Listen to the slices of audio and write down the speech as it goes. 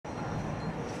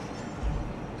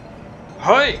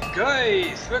Hi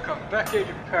guys, welcome back here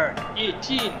to part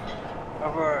 18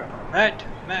 of our Mad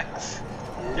Max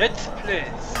Let's Play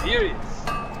series.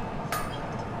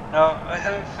 Now I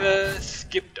have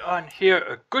skipped on here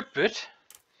a good bit.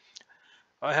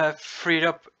 I have freed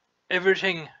up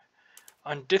everything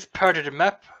on this part of the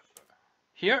map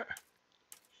here.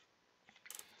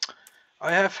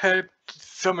 I have helped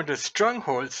some of the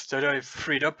strongholds that I've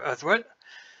freed up as well.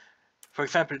 For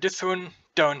example, this one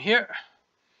down here,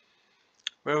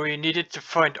 where we needed to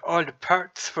find all the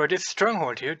parts for this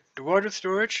stronghold here, the water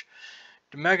storage,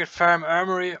 the Maggot Farm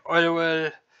Armory, oil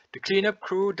well, the cleanup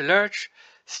crew, the large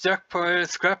stockpile,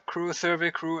 scrap crew, survey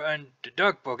crew, and the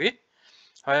dog buggy.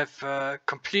 I have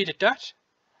completed that,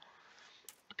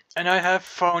 and I have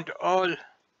found all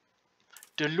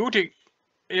the looting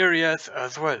areas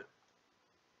as well.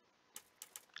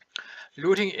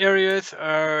 Looting areas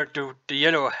are the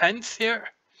yellow hens here.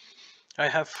 I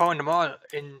have found them all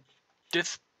in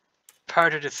this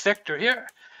part of the sector here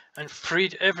and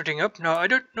freed everything up. Now I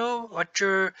don't know what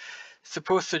you're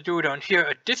supposed to do down here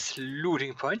at this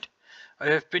looting point. I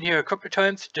have been here a couple of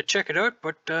times to check it out,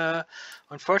 but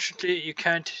unfortunately you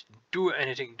can't do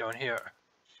anything down here.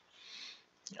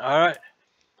 Alright,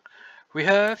 we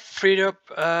have freed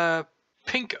up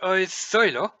Pink Eyes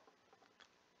Silo,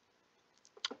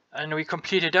 and we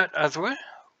completed that as well.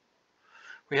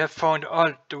 We have found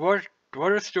all the water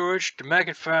storage, the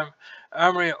Maggot Farm,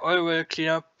 Armory, oil well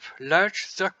cleanup, large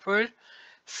stockpile,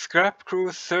 scrap crew,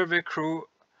 survey crew,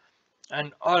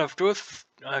 and all of those.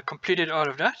 Completed all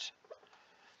of that.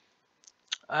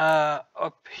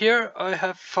 Up here I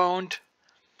have found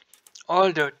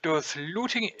all those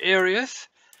looting areas.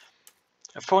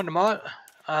 I found them all.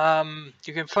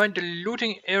 You can find the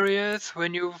looting areas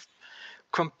when you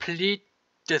complete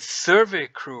the survey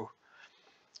crew.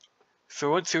 So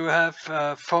once you have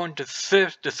found the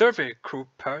survey crew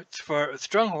parts for a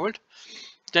stronghold,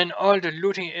 then all the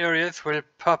looting areas will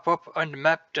pop up on the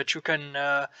map that you can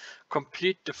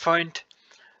complete to find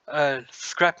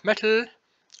scrap metal,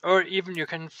 or even you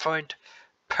can find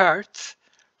parts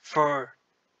for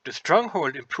the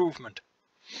stronghold improvement.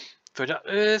 So that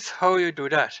is how you do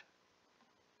that.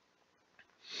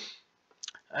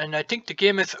 And I think the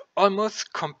game is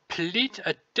almost complete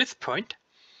at this point.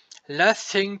 Last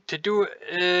thing to do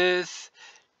is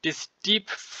this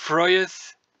Deep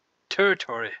Fryers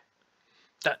territory.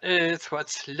 That is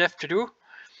what's left to do.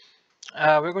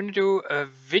 We're going to do a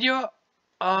video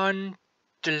on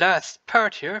the last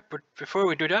part here, but before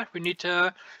we do that we need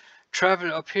to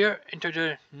travel up here into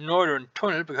the northern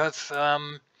tunnel, because I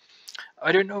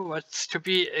don't know what's to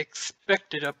be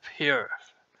expected up here.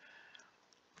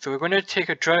 So we're going to take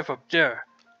a drive up there.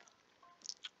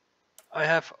 I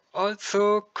have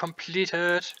also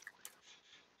completed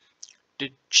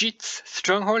the Jeets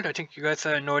stronghold. I think you guys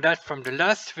know that from the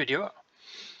last video.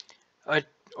 I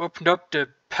opened up the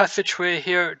passageway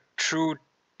here through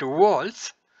the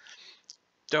walls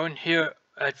down here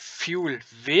at Fuel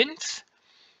Veins.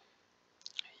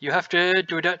 You have to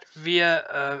do that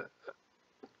via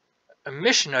a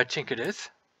mission, I think it is.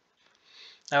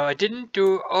 Now I didn't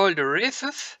do all the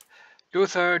races.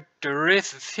 Those are the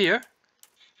races here.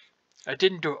 I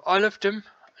didn't do all of them,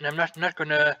 and I'm not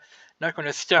gonna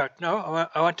start now.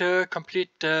 I want to complete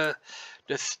the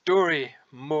story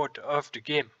mode of the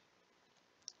game.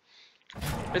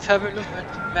 Let's have a look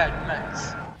at Mad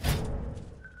Max.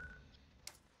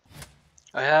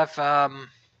 I have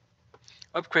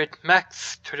upgrade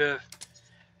Max to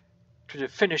the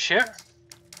finish here.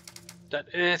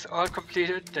 That is all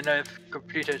completed. Then I've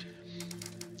completed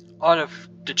all of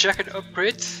the jacket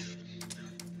upgrades.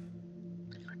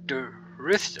 The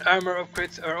wrist armor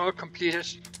upgrades are all completed.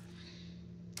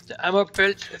 The ammo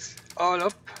belt is all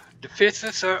up. The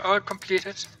faces are all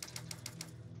completed.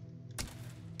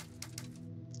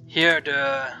 Here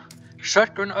the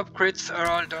shotgun upgrades are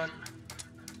all done.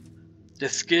 The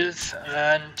skills,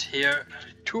 and here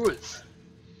the tools.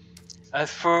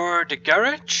 As for the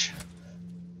garage,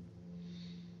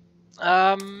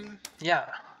 yeah,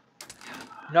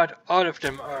 not all of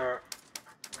them are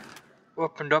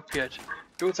opened up yet.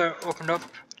 Those are opened up.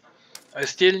 I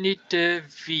still need the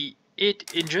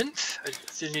V8 engines. I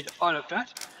still need all of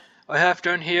that. I have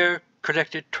down here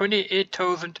collected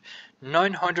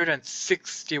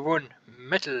 28,961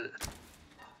 metal.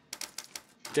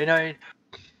 Then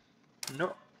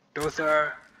no, those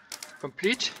are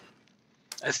complete.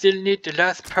 I still need the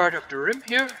last part of the rim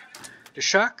here, the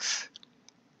shocks.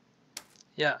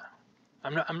 Yeah,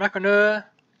 I'm not gonna,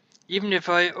 even if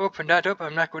I open that up,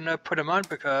 I'm not gonna put them on,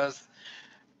 because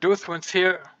those ones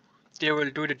here, they will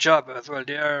do the job as well.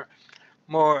 They are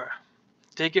more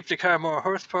they give the car more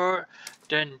horsepower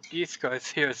than these guys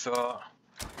here, so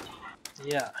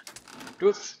yeah.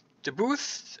 The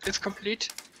boost is complete.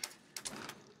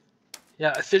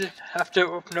 Yeah, I still have to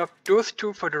open up those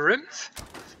two for the rims.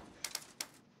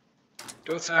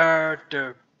 Those are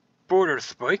the border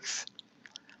spikes.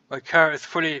 My car is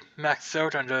fully maxed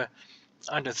out on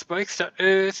the spikes. That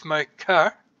is my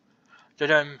car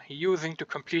that I'm using to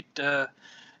complete the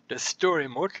story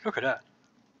mode. Look at that.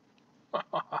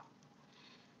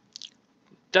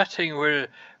 That thing will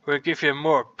give you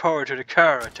more power to the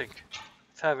car, I think.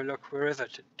 Let's have a look. Where is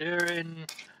it? They're in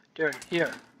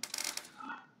here.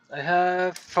 I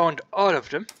have found all of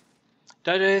them.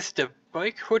 That is the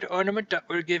bike hood ornament that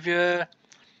will give you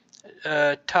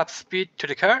top speed to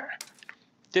the car.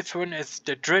 This one is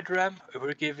the Dread Ram. It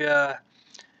will give you an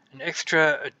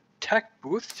extra attack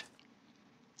boost.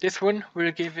 This one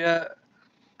will give you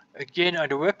again on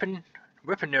the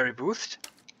weaponry boost.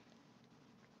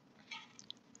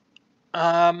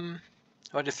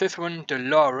 What is this one? The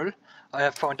Laurel. I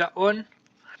have found that one.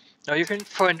 Now you can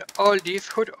find all these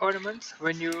hood ornaments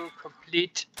when you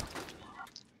complete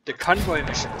the convoy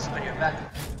missions on your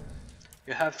map.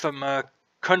 You have some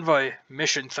convoy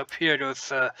missions up here,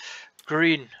 those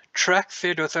green tracks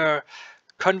here, those are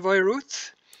convoy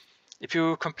routes. If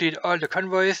you complete all the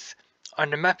convoys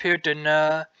on the map here, then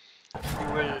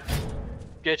you will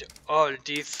get all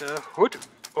these hood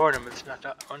ornaments, not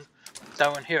that one,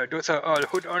 that one here. Those are all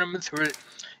hood ornaments.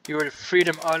 You will free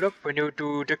them all up when you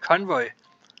do the convoy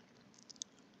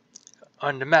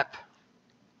on the map.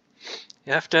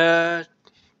 You have to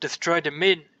destroy the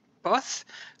main boss,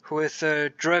 who is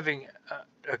driving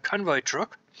a convoy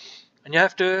truck, and you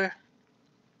have to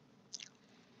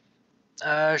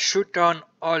shoot down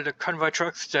all the convoy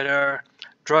trucks that are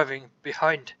driving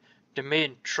behind the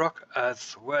main truck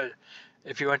as well,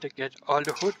 if you want to get all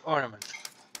the hood ornaments.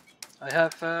 I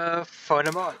have found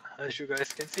them all, as you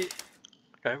guys can see,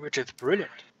 which is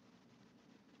brilliant.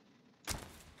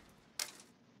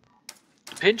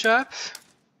 The paint jobs,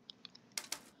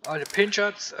 all the paint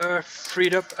jobs are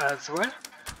freed up as well,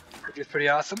 which is pretty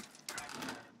awesome.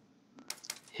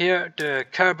 Here the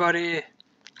car body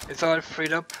is all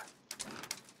freed up.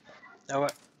 Now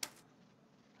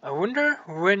I wonder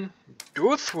when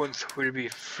those ones will be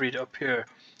freed up here.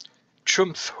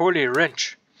 Trump's Holy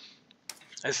Wrench.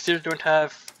 I still don't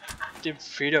have them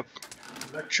freed up.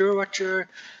 I'm not sure what you're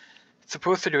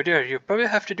supposed to do there. You probably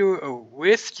have to do a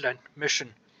wasteland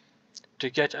mission to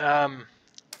get yeah.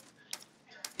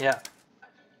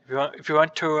 If you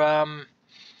want to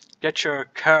get your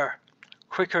car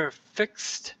quicker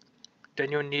fixed,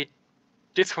 then you need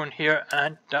this one here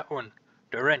and that one,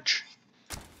 the wrench.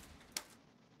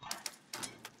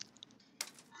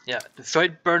 Yeah, the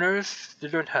side burners, they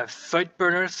don't have side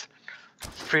burners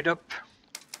freed up.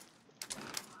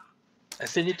 I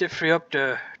still need to free up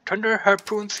the thunder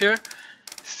harpoons here.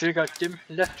 Still got them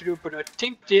left to do, but I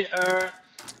think they are,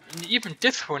 even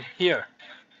this one here,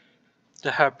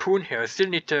 the harpoon here, I still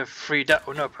need to free that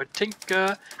one up. I think,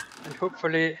 and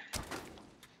hopefully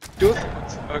those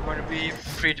ones are going to be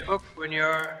freed up when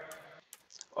you're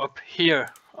up here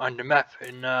on the map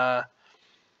in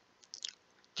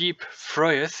Deep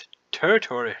Froyous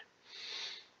territory.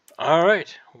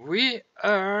 Alright, we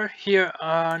are here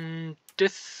on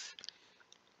this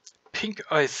Pink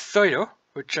Ice Silo,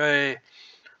 which I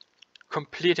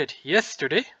completed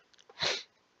yesterday.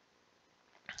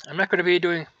 I'm not going to be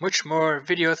doing much more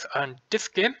videos on this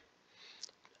game.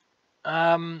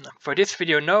 For this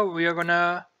video now, we are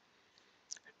gonna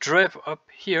drive up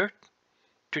here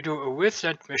to do a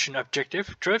wasteland mission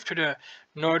objective. Drive to the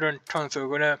northern town, so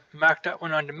we're gonna mark that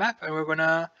one on the map, and we're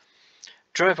gonna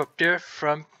drive up there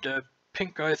from the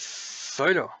Pink Ice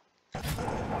Silo.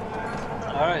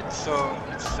 Alright, so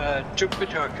let's jump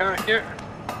into our car here.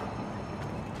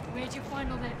 Where'd you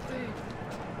find all that food?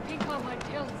 Pink One might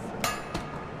tell us.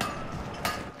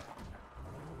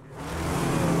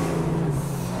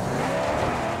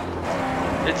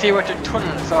 Let's see what the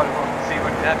tunnel is all about, see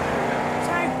what happened.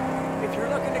 Say, if you're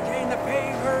looking to gain the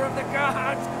favor of the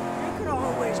gods, you can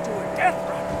always do a death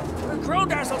run.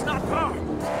 Grondazzle's not far.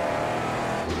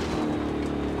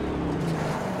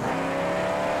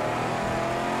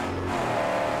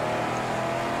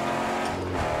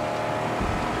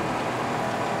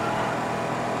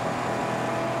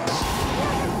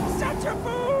 Such a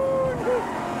boon!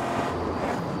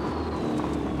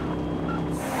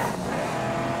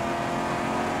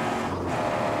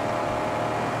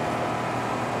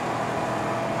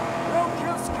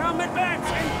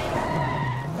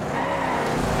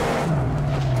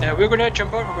 Yeah, we're gonna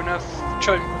jump out, we're gonna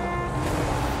try.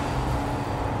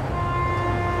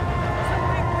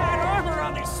 Bad armor on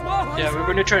Yeah, we're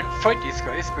gonna try and fight these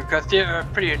guys because they are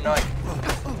pretty annoying.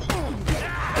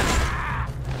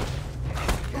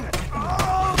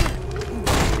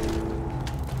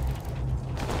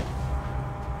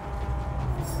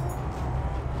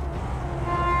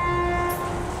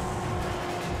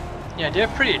 Yeah, they're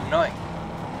pretty annoying.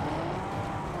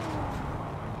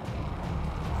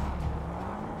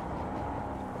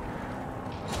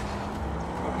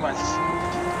 Oh, come on.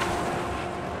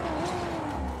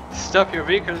 Stop your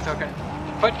vehicles, okay.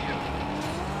 Fight you.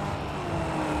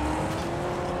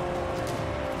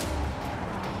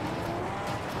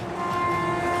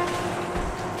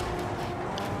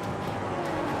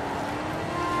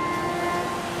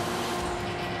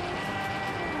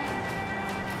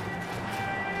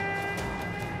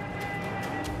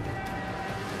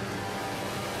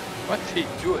 What's he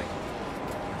doing?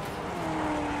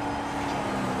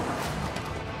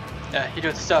 Yeah, he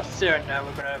just stops there and now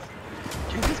we're gonna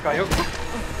kick this guy up.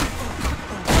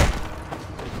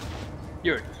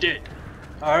 You're dead.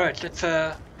 Alright, let's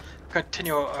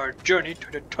continue our journey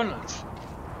to the tunnels.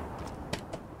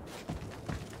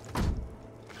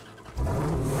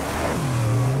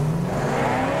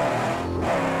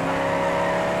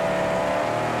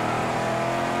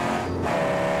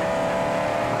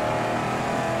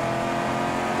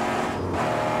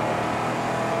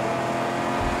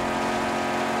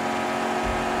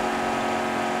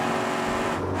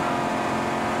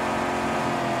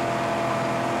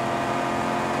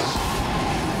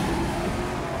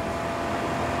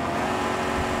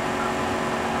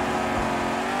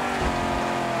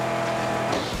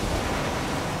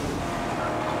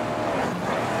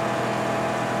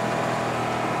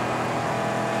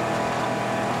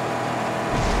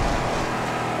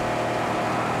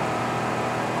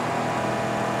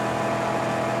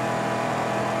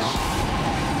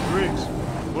 Riggs,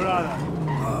 what are they?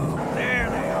 Oh, there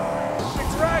they are. The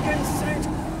dragons sent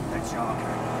the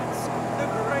Juggernautes, the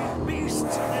great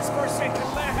beasts of this forsaken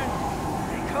land.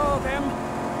 They call them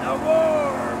the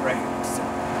War Rigs.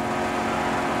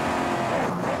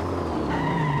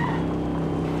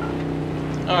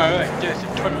 Alright, there's a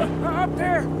tunnel. Up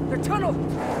there, the tunnel, the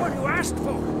one you asked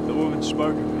for. The woman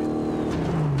spoke of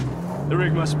it. The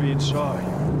rig must be inside.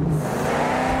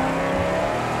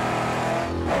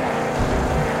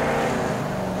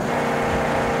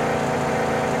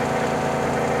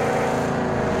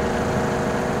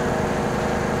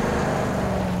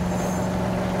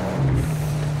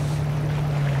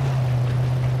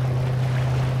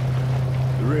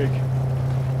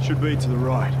 Should be to the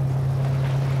right.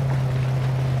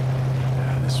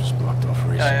 This was blocked off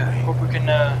recently. Yeah, hope we can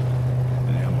An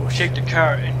ambush. take the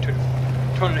car into the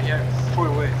tunnel here 4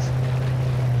 ways.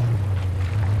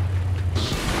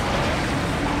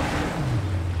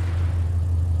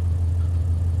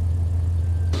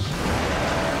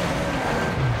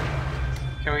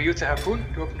 Can we use the harpoon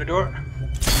to open the door?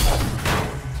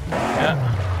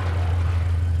 Yeah.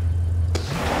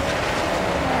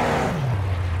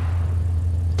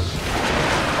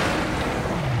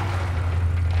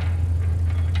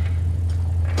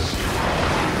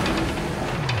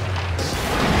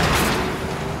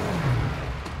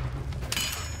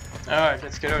 Alright,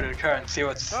 let's get out of the car and see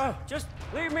what's Oh, just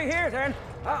leave me here then.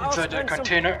 I'll inside the spend some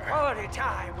container. quality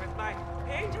time with my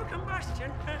angel combustion.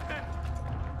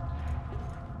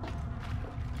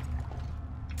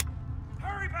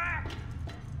 Hurry back!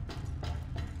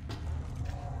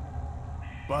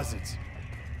 Buzzards.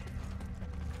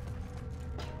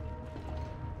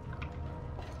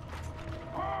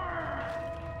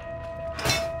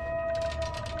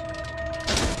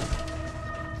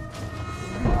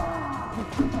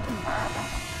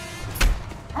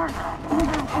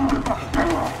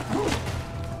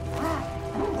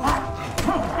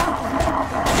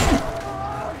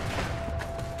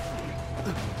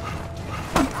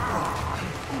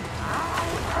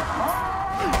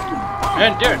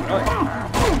 Man, they're annoying.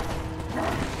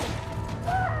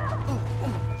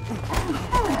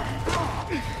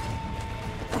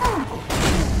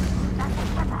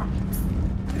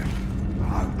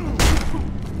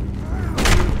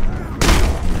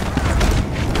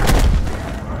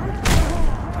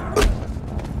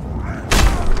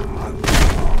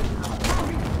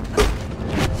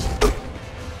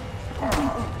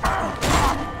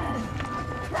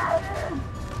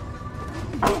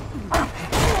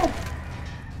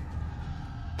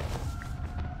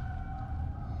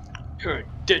 You're a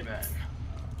dead man.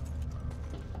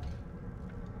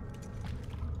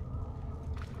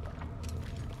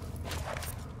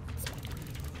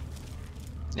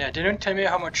 Yeah, they don't tell me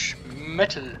how much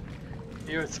metal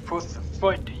you're supposed to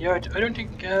find. Yeah, I don't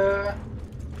think there's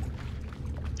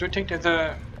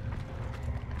a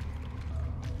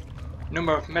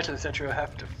number of metals that you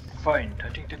have to find. I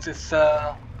think this is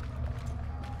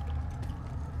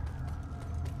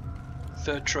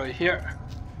third try here.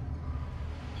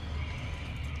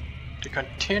 The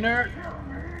container.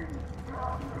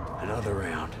 Another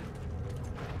round.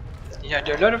 Yeah,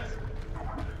 there are a lot of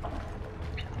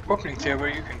openings here where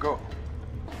you can go.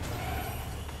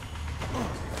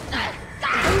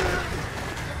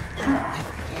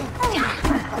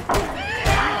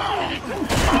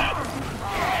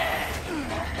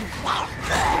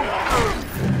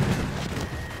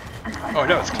 Oh,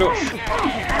 that was close.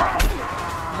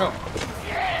 No.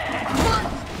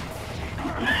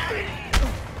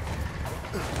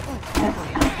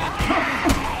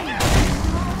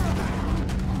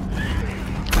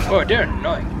 Oh, they're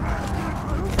annoying.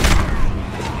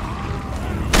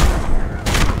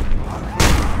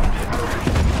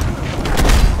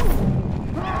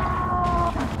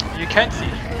 You can't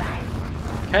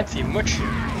see much here.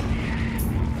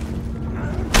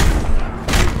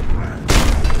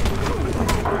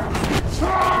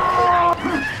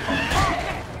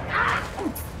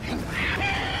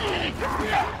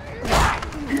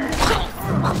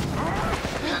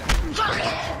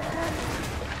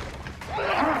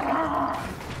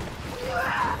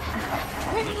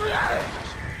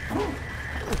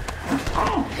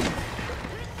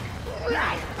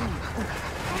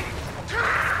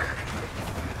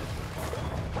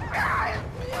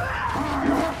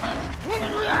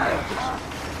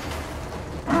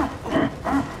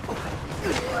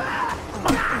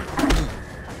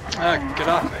 Ah, get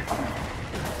off me.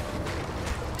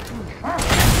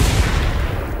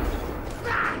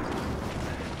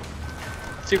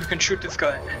 See if we can shoot this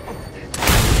guy.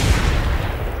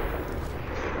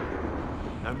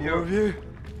 No more of you?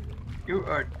 You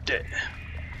are dead.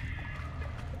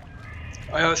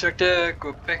 I always like to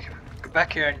go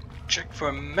back here and check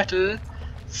for metal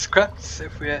scraps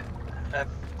if we have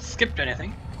skipped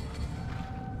anything.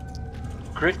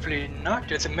 Gratefully not.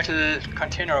 There's a metal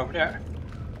container over there.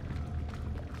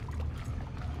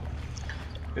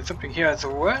 There's something here as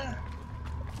well.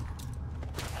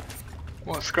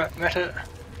 More scrap metal.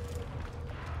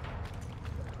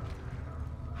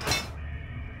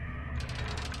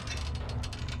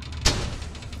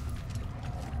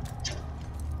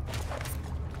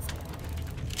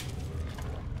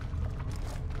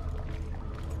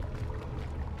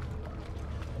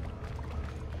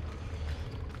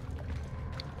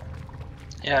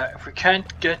 Yeah, if we can't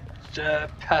get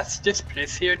past this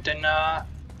place here, then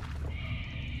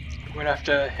we'll have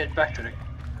to head back to the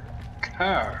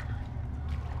car.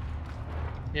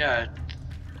 Yeah,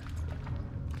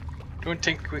 don't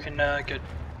think we can get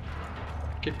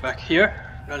back here.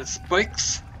 A lot of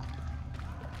spikes.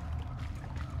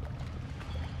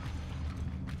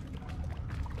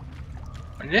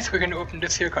 Unless we can open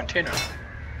this here container.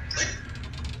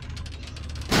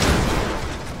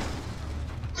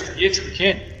 Yes, we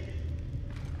can.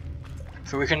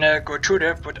 So we can go through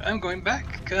there, but I'm going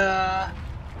back to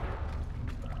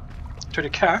the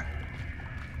car.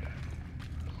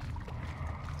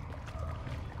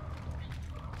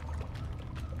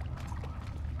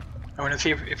 I want to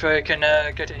see if I can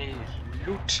get any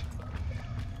loot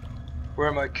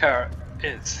where my car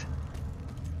is.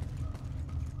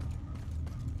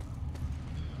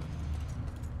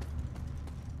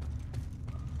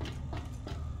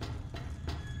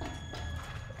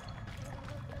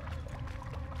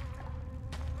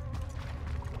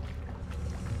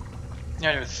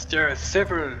 Yeah, there are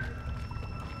several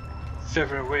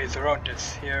ways around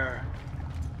this here.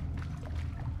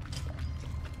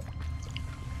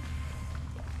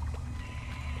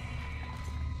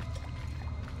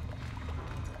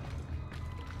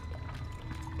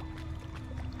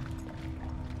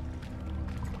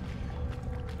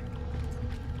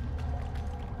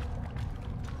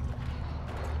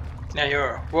 Now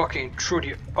you're walking through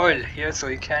the oil here, so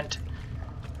you can't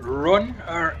run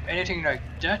or anything like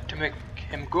that to make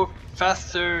him go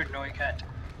faster. No, you can't.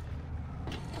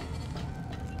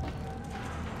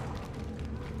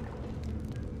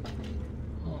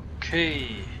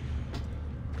 Okay.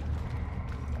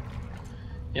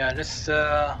 Yeah, let's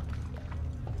go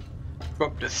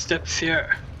up the steps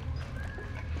here.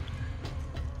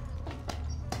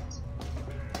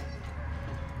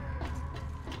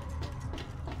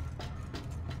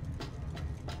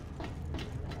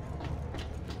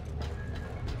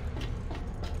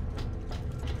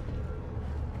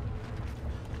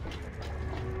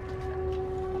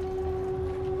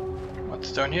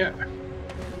 What's down here?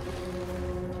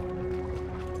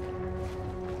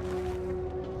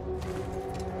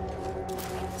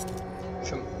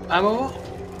 Some ammo.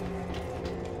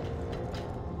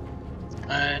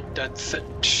 And that's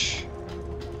it.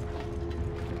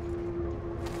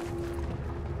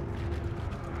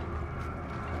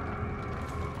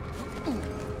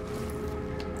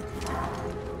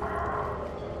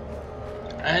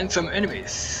 And some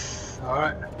enemies.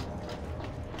 Alright.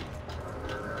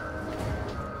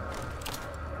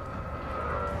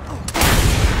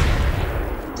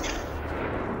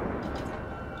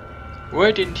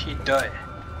 Why didn't he die?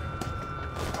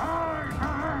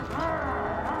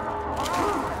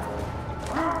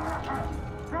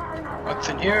 What's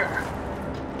in here?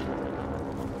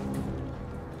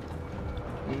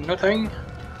 Nothing.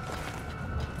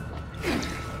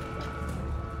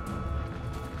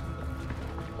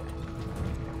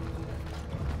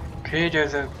 Okay,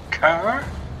 there's a car,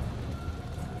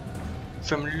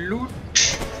 some loot,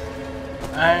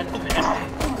 and an enemy.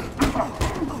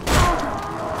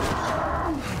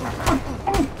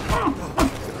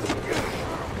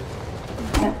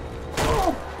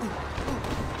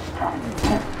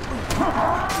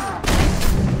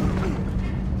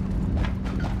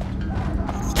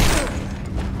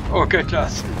 Oh, get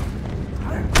lost.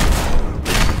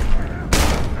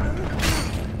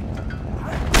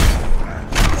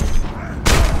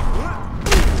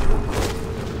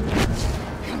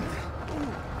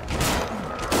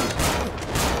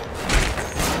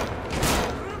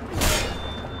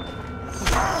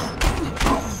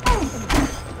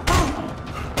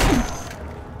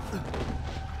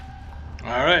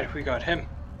 Alright, we got him.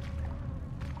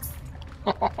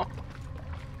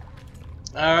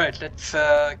 Alright, let's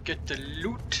get the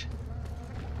loot.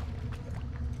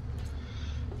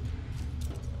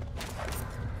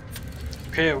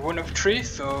 Okay, 1 of 3,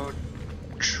 so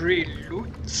 3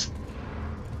 loots.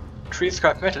 3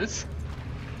 scrap metals.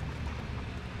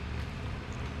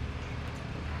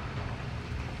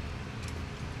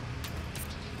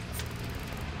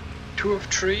 Two of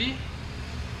 3.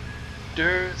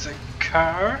 There's a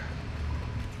car.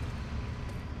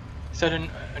 Is that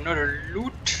another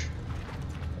loot?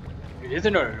 It is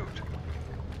another loot.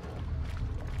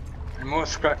 And more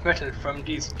scrap metal from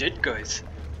these dead guys.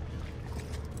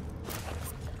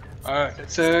 Alright,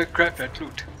 let's grab that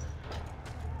loot.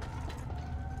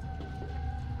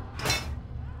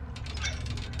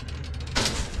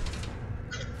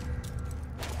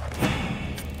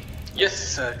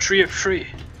 Yes, 3 of 3.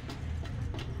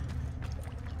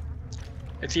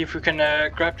 Let's see if we can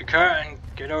grab the car and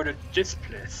get out of this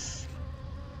place.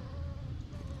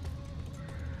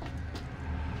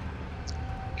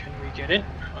 Can we get in?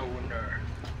 I wonder.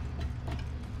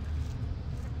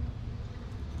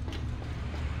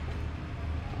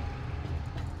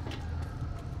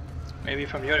 Maybe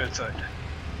from the other side.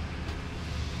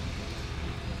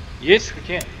 Yes, we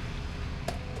can.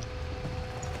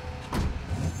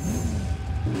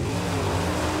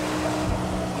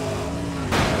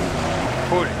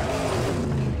 Holy.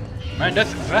 Man,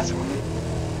 that's a fast one.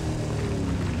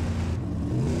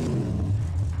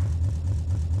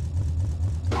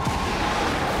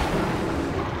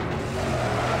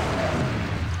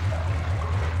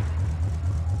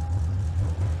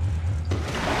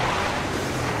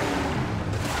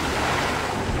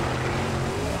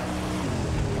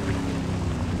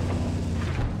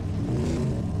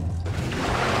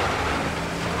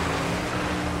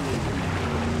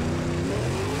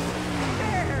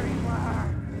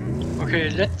 Okay,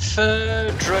 let's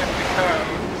drive the car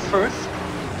first.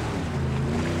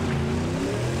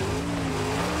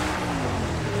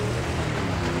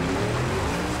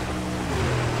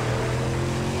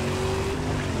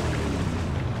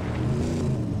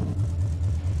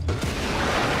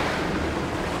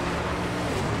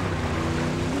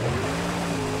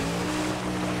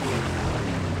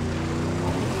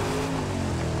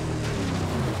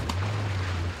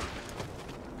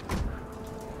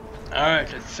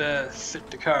 Alright, let's sit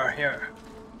the car here.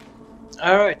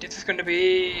 Alright, this is going to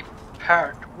be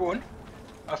part 1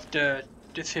 of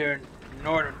this here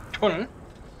northern tunnel.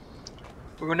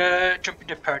 We're going to jump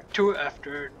into part 2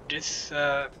 after this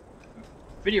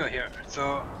video here.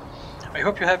 So, I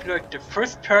hope you have liked the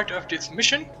first part of this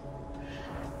mission.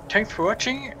 Thanks for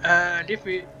watching. Leave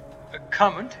me a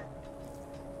comment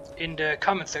in the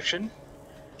comment section.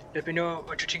 Let me know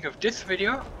what you think of this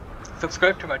video.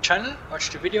 Subscribe to my channel, watch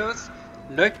the videos,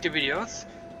 like the videos,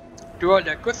 do all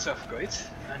that good stuff, guys.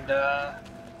 And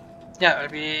yeah, I'll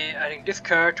be adding this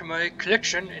car to my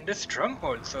collection in the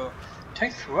Stronghold. So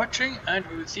thanks for watching, and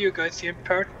we will see you guys here in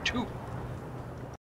part 2.